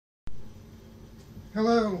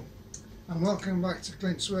Hello and welcome back to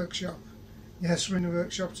Clint's workshop. Yes, we're in the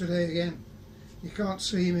workshop today again. You can't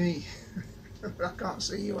see me, but I can't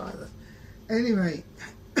see you either. Anyway,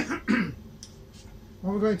 what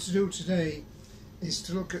we're going to do today is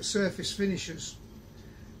to look at surface finishes.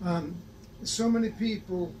 So many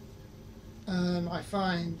people I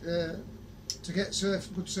find to get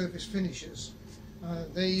good surface finishes,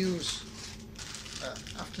 they use,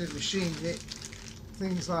 after they've machined it,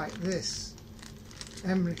 things like this.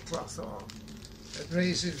 Emery cloth or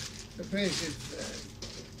abrasive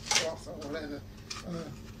cloth or whatever,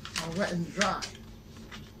 or wet and dry.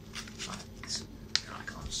 I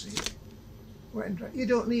can't see it. Wet and dry. You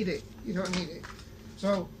don't need it. You don't need it.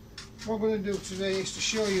 So what we're going to do today is to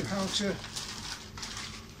show you how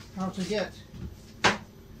to get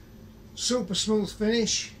super smooth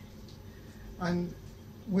finish, and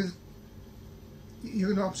with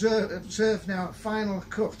you're going to observe now a final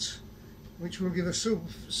cut, which will give a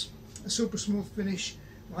super smooth finish,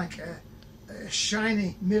 like a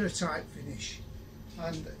shiny mirror type finish,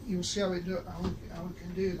 and you'll see how we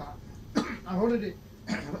can do that. I've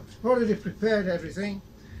already prepared everything,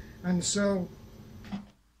 and so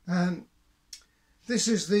this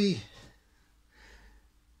is the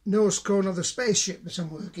nose cone of the spaceship that I'm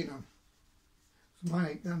working on for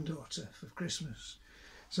my granddaughter for Christmas.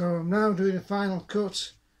 So I'm now doing a final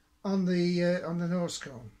cut on the nose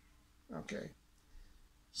cone. Okay,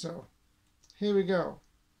 so here we go.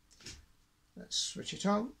 Let's switch it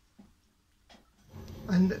on,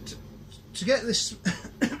 and to get this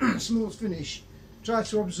smooth finish, try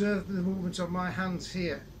to observe the movement of my hands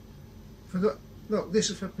here. Look, this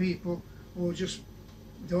is for people who just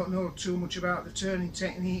don't know too much about the turning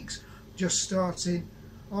techniques, just starting,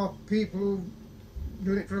 or people who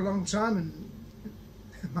doing it for a long time and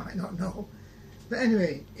might not know. But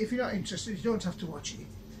anyway, if you're not interested, you don't have to watch it.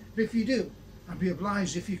 But if you do, I'd be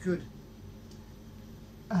obliged if you could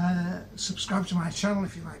subscribe to my channel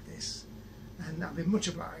if you like this, and I'd be much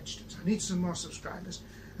obliged. I need some more subscribers,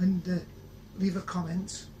 and leave a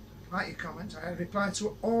comment, like your comment. I reply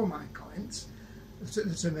to all my comments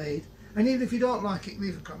that are made, and even if you don't like it,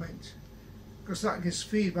 leave a comment, because that gives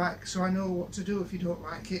feedback so I know what to do. If you don't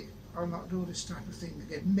like it, I'll not do this type of thing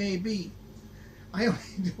again. Maybe. I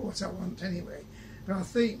only do what I want anyway, but I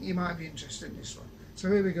think you might be interested in this one. So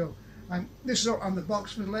here we go. This is on the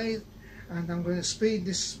Boxford Lathe, and I'm going to speed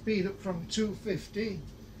up from 250,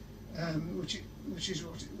 which is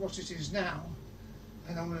what it is now,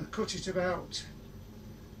 and I'm going to cut it about.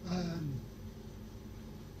 I'm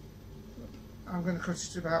going to cut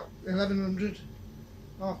it about 1100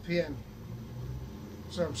 RPM.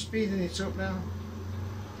 So I'm speeding it up now.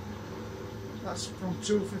 That's from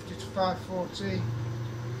 250 to 540.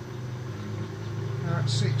 Now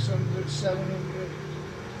it's 600, 700,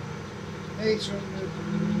 800,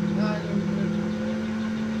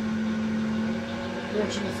 900,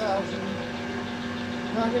 approaching 1,000.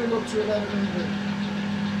 Now I'm going to go up to 1100.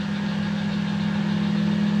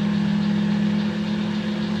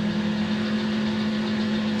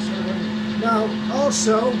 So now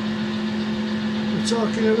also we're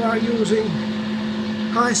talking about using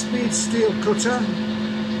high-speed steel cutter,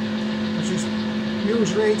 which is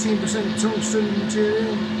usually 18% tungsten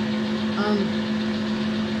material, and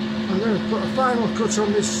I'm going to put a final cut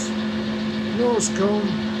on this nose cone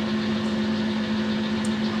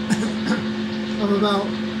of about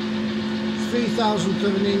 3,000th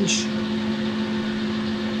of an inch,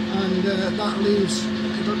 and that leaves,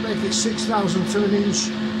 it'll make it 6,000th of an inch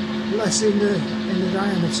less in the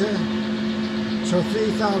diameter, so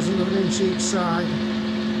 3,000th of an inch each side.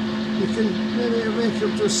 You can maybe make it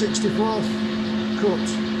up to a 64th cut,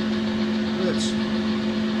 but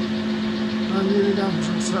I'm nearly down to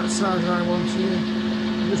that size I want here.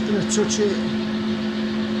 I'm just going to touch it.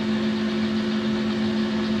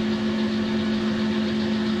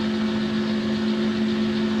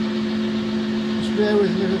 Just bear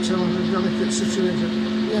with me until I'm in a delicate situation.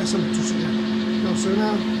 Yes, I'm touching it. No, so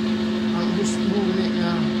now I'm just moving it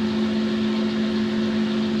now.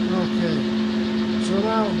 Okay, so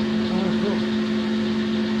now I'm going to put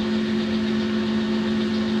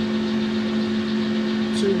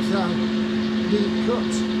 2,000 deep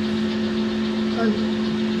cut, and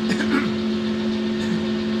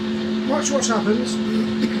watch what happens.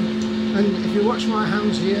 And if you watch my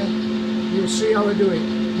hands here, you'll see how I do it.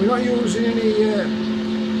 We're not using any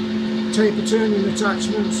taper turning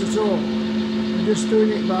attachments at all. We're just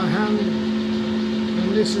doing it by hand,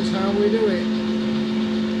 and this is how we do it.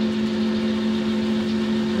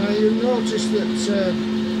 Now you'll notice that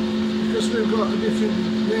because we've got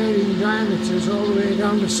different varying diameters all the way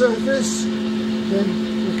down the surface, then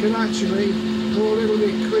we can actually go a little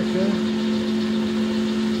bit quicker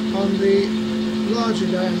on the larger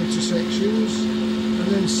diameter sections and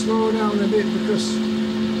then slow down a bit, because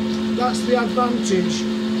that's the advantage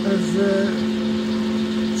of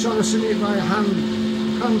trellising it by hand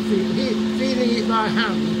feeding it by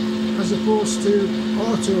hand as opposed to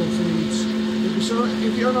auto feeds.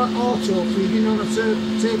 If you're not auto feeding on a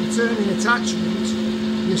turning attachment,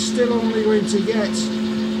 you're still only going to get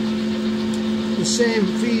the same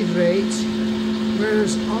feed rate,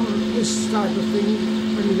 whereas on this type of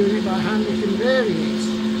thing, when you're doing it by hand, you can vary it.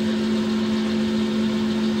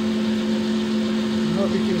 I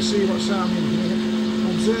hope you can see what's happening here.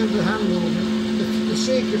 Observe the hand movement. The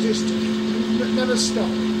secret is to never stop.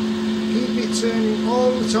 Keep it turning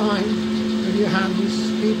all the time with your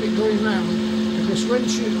hands. Keep it going round, because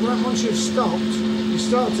once you've stopped, you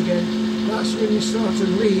start again. That's when you start to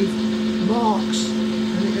leave marks,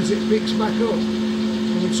 and as it picks back up.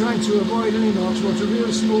 And you're trying to avoid any marks. Want a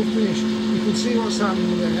real smooth finish. You can see what's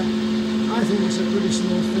happening there. I think it's a pretty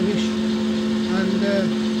smooth finish, and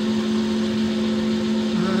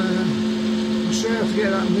I'm sure I have to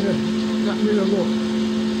get that mirror look.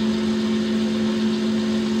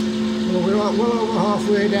 Well, we're well over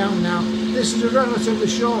halfway down now. This is a relatively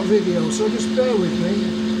short video, so just bear with me.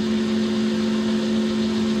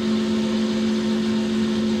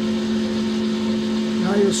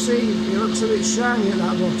 Now you'll see it looks a bit shiny at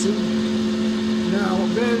that bottom. Now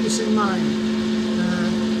bear this in mind.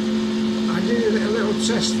 I did a little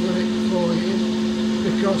test for you,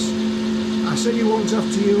 because I said you won't have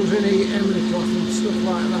to use any emery cloth and stuff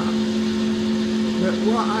like that. But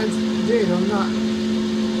what I did on that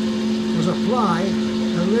was apply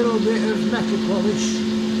a little bit of metal polish,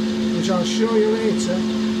 which I'll show you later,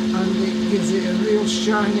 and it gives it a real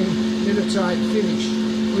shiny mirror type finish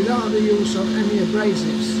without the use of any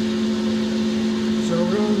abrasives. So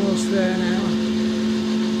we're almost there now.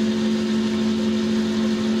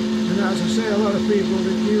 And as I say, a lot of people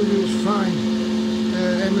do use fine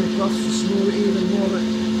emery cloths to smooth it even more, but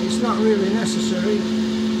it's not really necessary,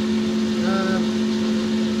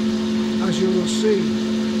 as you will see.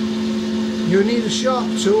 You need a sharp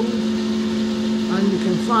tool, and you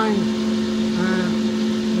can find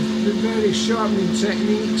the various sharpening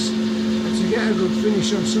techniques to get a good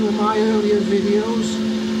finish on some of my earlier videos.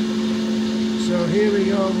 So here we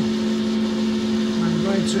go. I'm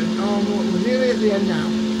going to almost, we're nearly at the end now,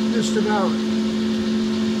 just about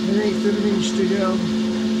 1/8 of an inch to go.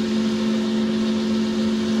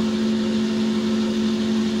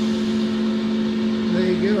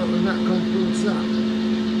 There you go, and that concludes that.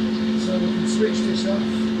 So we can switch this off.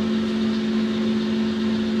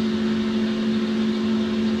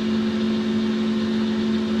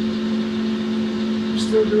 I'm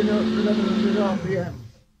still doing 1100 RPM.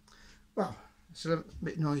 Well, it's a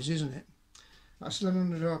bit noisy, isn't it? That's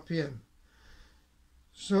 1100 RPM.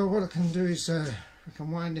 So what I can do is I can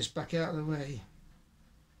wind this back out of the way.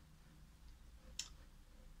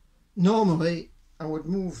 Normally I would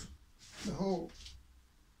move the whole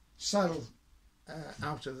saddle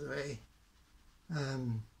out of the way.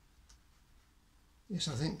 Yes,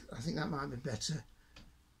 I think that might be better.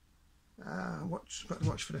 Got to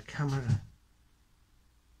watch for the camera.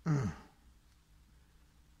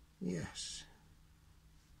 Yes.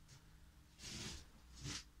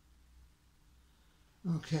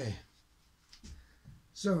 Okay.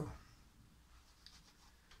 So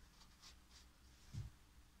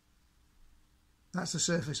that's the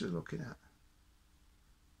surface we're looking at.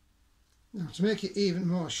 Now, to make it even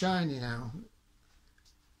more shiny now,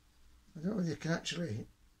 I don't know whether you can actually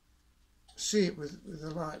see it with the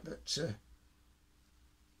light, but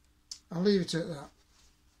I'll leave it at that.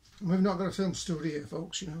 We've not got a film studio,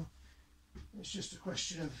 folks, you know. It's just a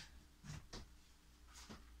question of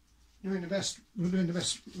doing the best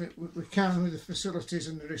we can with the facilities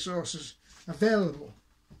and the resources available.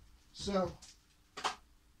 So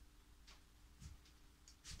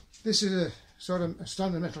this is a sort of a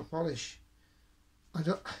standard metal polish. I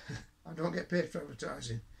don't get paid for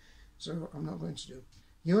advertising, so I'm not going to do.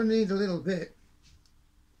 You only need a little bit.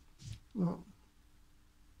 Look,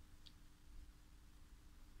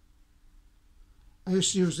 I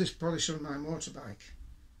used to use this polish on my motorbike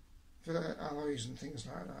for alloys and things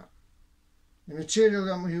like that. The material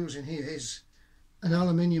that I'm using here is an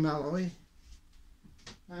aluminium alloy,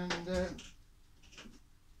 and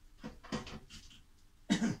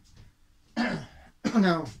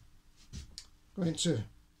now I'm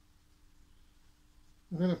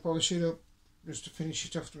going to polish it up just to finish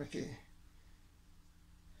it off to make it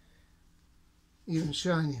even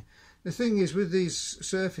shinier. The thing is, with these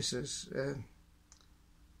surfaces,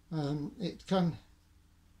 it can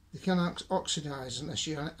they can oxidise unless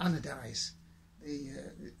you anodise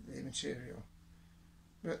the material.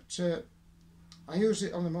 But I use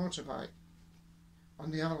it on the motorbike,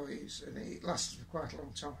 on the alloys, and it lasted for quite a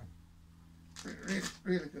long time. Really,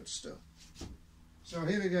 really good stuff. So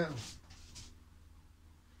here we go.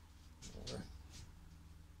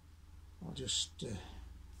 I'll just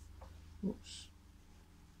whoops.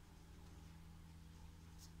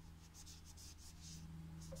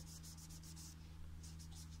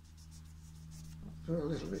 I'll put a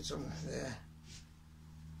little bit on there,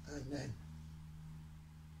 and then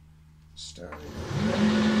start it.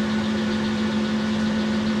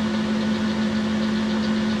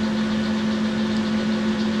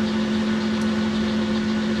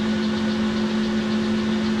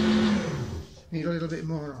 Need a little bit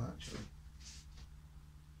more on, actually.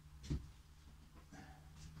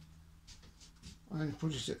 And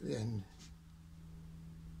put it at the end.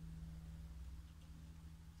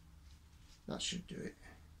 That should do it.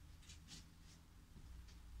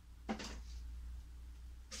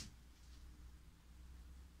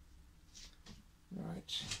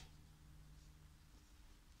 Right.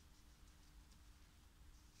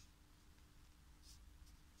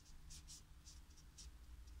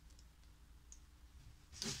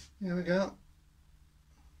 Here we go.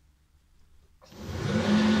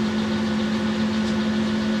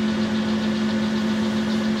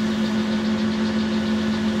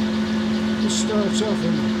 Just starts off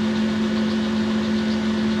and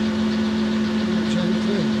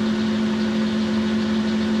gently.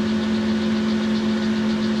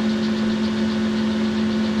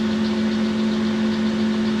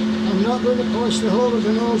 I'm not going to polish the whole of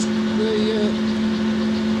the nose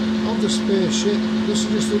of the spaceship. This is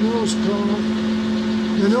just the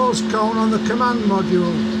nose cone on the command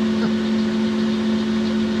module.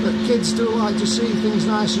 But kids do like to see things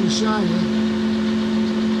nice and shiny.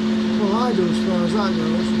 Well, I do as far as that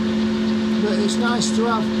goes. But it's nice to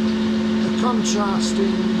have a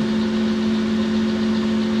contrasting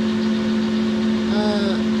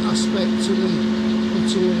aspect to the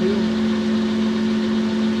material.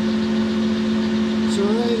 So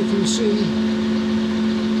there you can see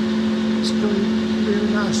it's going really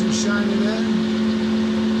nice and shiny there.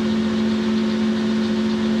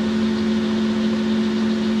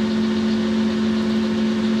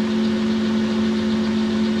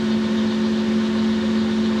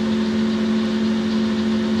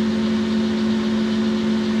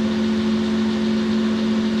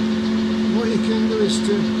 What you can do is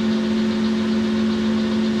to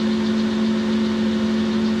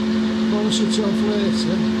polish it off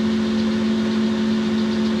later.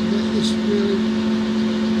 Get this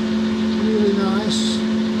really nice,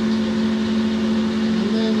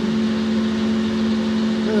 and then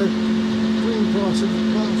clean part of the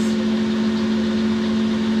cloth.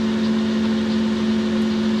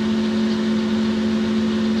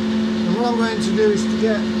 And what I'm going to do is to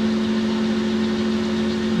get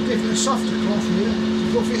a softer cloth here to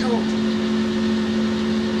buff it up.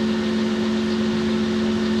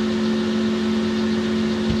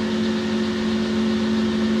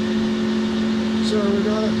 So we've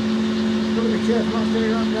got to be careful not to get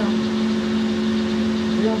that down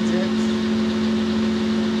the object.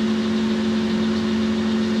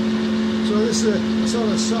 So this is a sort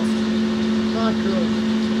of soft micro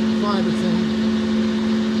fibre thing.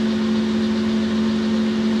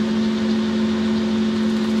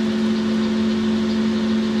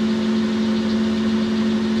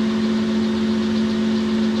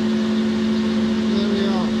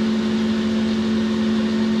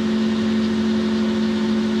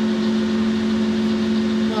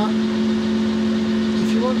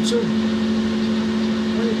 So what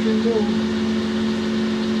you can do,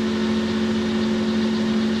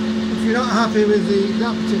 if you're not happy with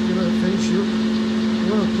that particular finish, you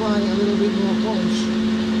want to apply a little bit more polish.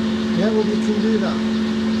 Yeah, well, you can do that.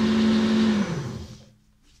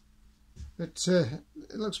 But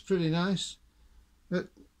it looks pretty nice. But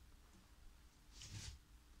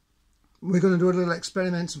we're going to do a little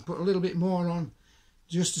experiment and put a little bit more on,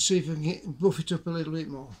 just to see if we can buff it up a little bit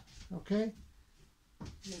more. Okay.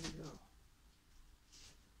 Here we go.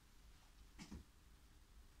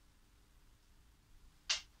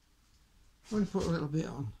 I'm going to put a little bit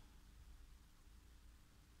on.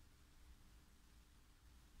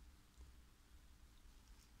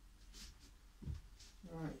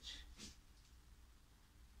 Right.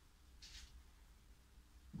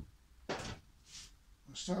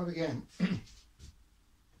 I'll start again.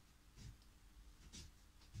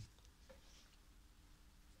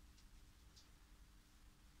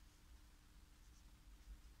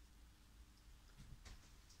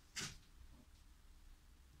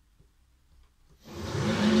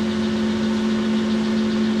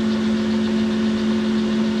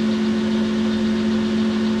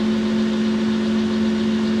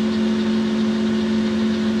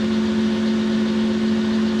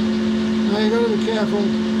 Now you've got to be careful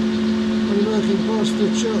when you're working close to the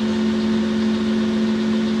chuck.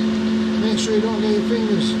 Make sure you don't get your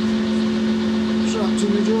fingers trapped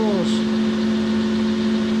in the drawers.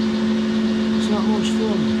 It's not much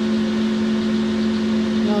fun.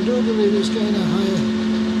 Now I do believe it's getting a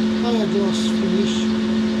higher gloss finish.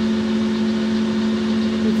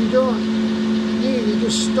 If you don't need it,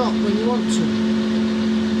 just stop when you want to.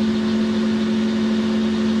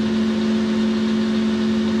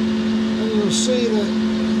 See that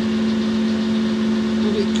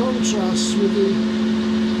it contrasts with the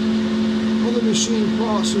other machine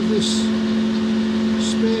parts of this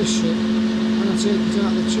spaceship when I take it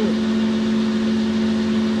out of the chuck.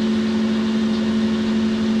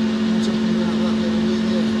 I'm talking about that little bit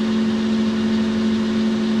there.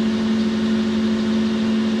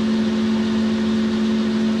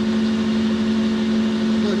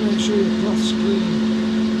 But make sure your cloth's clean.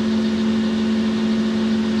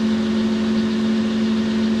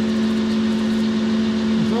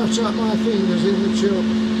 Trap my fingers in the chuck,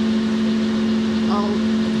 I'll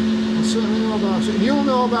certainly know about it. You'll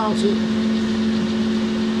know about it.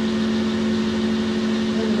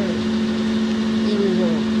 Anyway, here we go.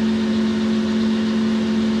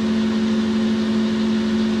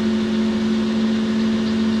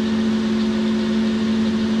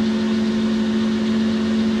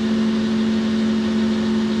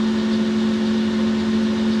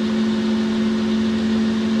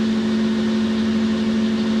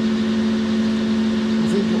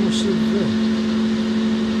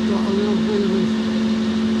 Got a little bit of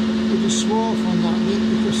a swarf on that bit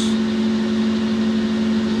because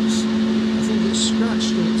I think it's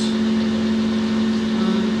scratched it.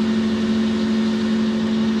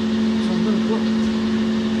 So I'm going to put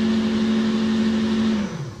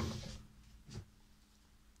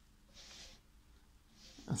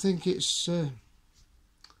I think it's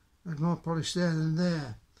had more polish there than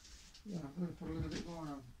there. Yeah, I'm going to put a little bit more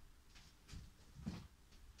on.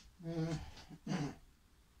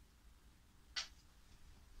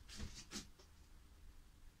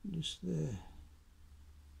 Just there.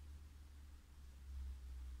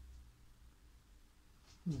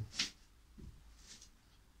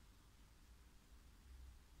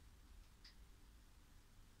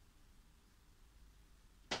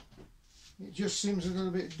 It just seems a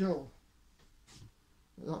little bit dull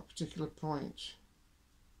at that particular point.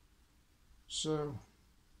 So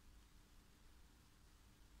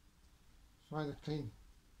find a clean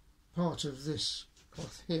part of this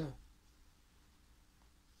cloth here.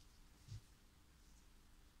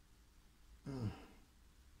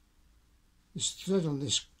 This thread on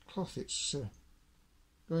this cloth, it's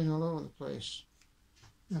going all over the place.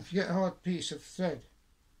 Now if you get a hard piece of thread,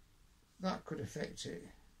 that could affect it.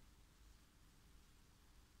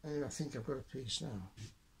 Anyway, I think I've got a piece now.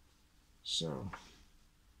 So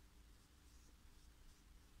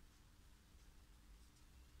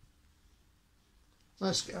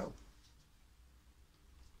let's go.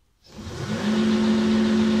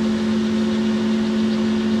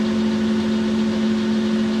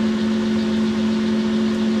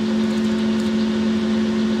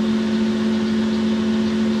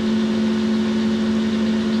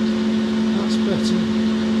 That's better.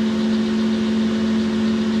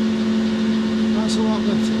 That's a lot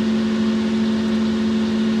better.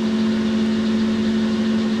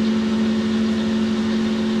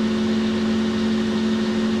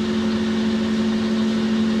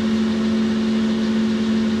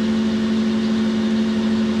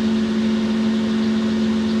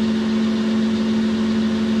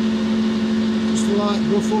 Light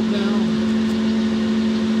rough up now.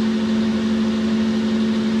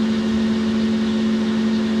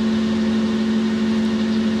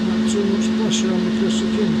 Not too much pressure on because you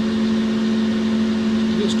can.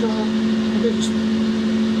 If it's got a big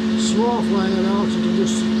swarf lying around, it'll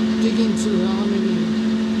just dig into the aluminium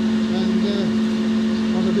and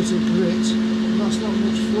have a bit of grit. And that's not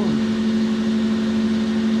much fun.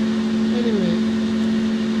 Anyway.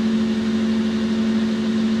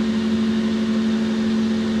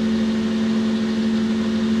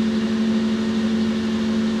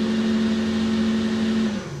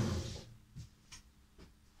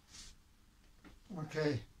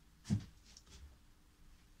 Okay,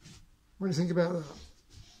 what do you think about that?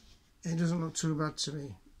 It doesn't look too bad to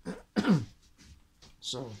me.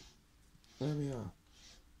 So, there we are.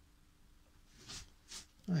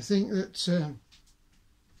 I think that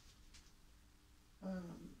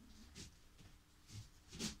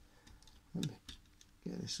let me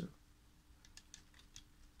get this up.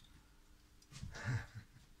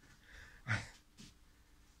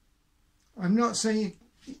 I'm not saying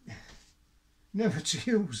never to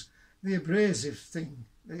use the abrasive thing,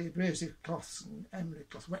 the abrasive cloths and emery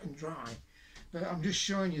cloth, wet and dry. But I'm just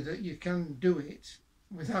showing you that you can do it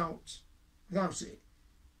without it.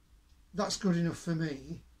 That's good enough for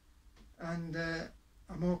me, and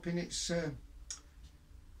I'm hoping it's.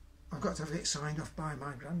 I've got to have it signed off by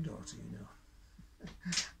my granddaughter, you know,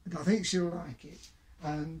 and I think she'll like it,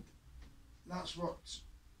 and that's what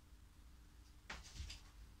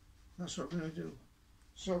we're going to do.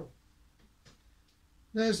 So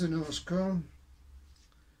there's the nose cone,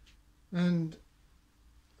 and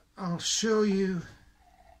I'll show you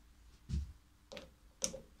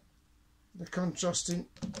the contrasting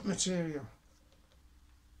material.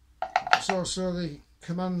 It's also the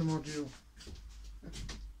command module.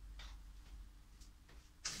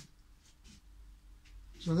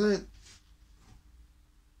 So there's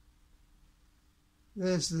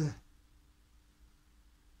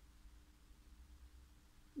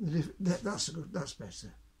that's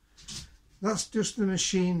better. That's just the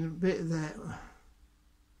machine bit there.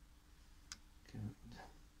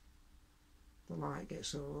 The light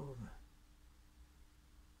gets all over.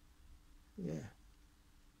 Yeah.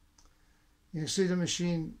 You can see the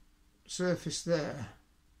machine surface there,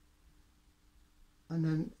 and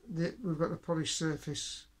then we've got the polished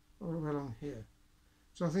surface all the way along here.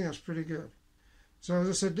 So I think that's pretty good. So as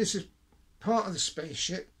I said, this is part of the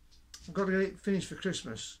spaceship. I've got to get it finished for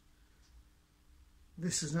Christmas.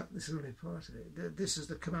 This is only part of it. This is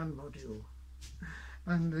the command module,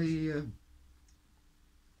 and the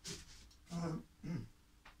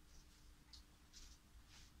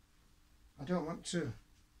I don't want to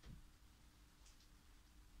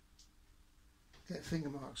get finger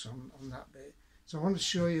marks on that bit, so I want to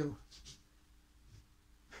show you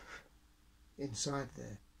inside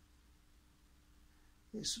there.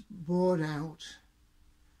 It's bored out,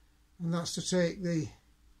 and that's to take the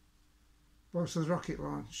both of the rocket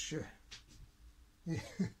launch, the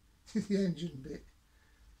engine bit,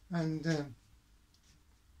 and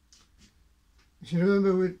if you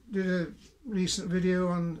remember, we did a recent video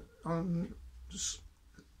on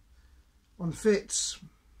fits,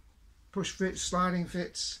 push fits, sliding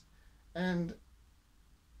fits, and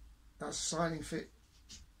that's a sliding fit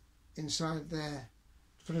inside there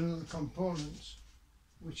for another component,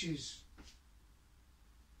 which is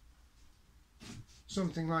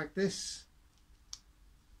something like this.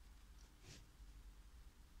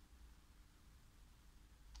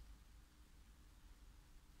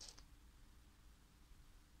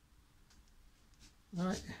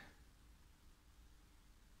 Right.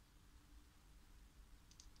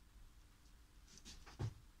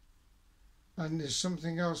 And there's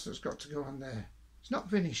something else that's got to go on there. It's not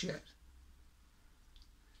finished yet.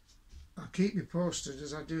 I'll keep you posted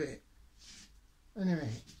as I do it. Anyway,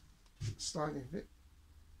 sliding bit.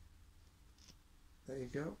 There you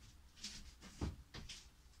go.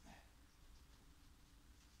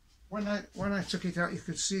 When I took it out, you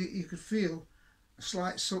could feel a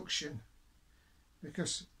slight suction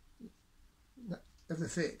because of the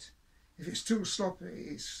fit. If it's too sloppy,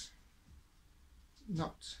 it's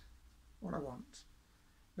not what I want.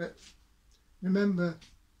 But remember,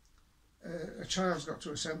 a child's got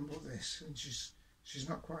to assemble this, and she's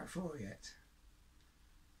not quite 4 yet,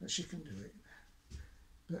 but she can do it.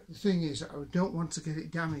 But the thing is, I don't want to get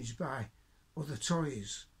it damaged by other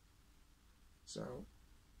toys. So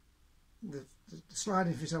the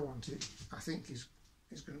sliding fit I wanted, I think is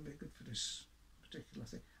going to be good for this particular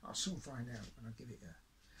thing. I'll soon find out when I give it her.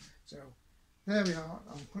 So there we are.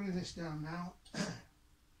 I'm putting this down now.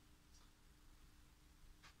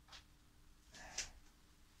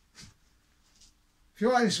 If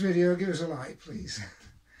you like this video, give us a like, please.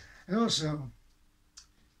 And also,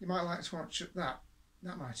 you might like to watch that.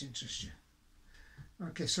 That might interest you.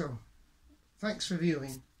 Okay, so thanks for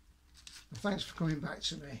viewing, and thanks for coming back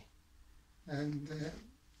to me. And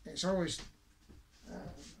it's always a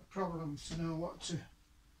problem to know what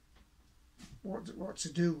to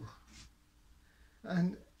do.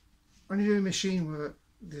 And when you're doing machine work,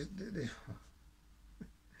 it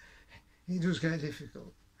does get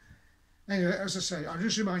difficult. Anyway, as I say, I'll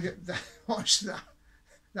just remind you that watch that.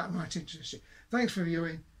 That might interest you. Thanks for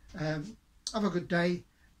viewing. Have a good day.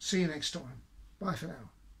 See you next time. Bye for now.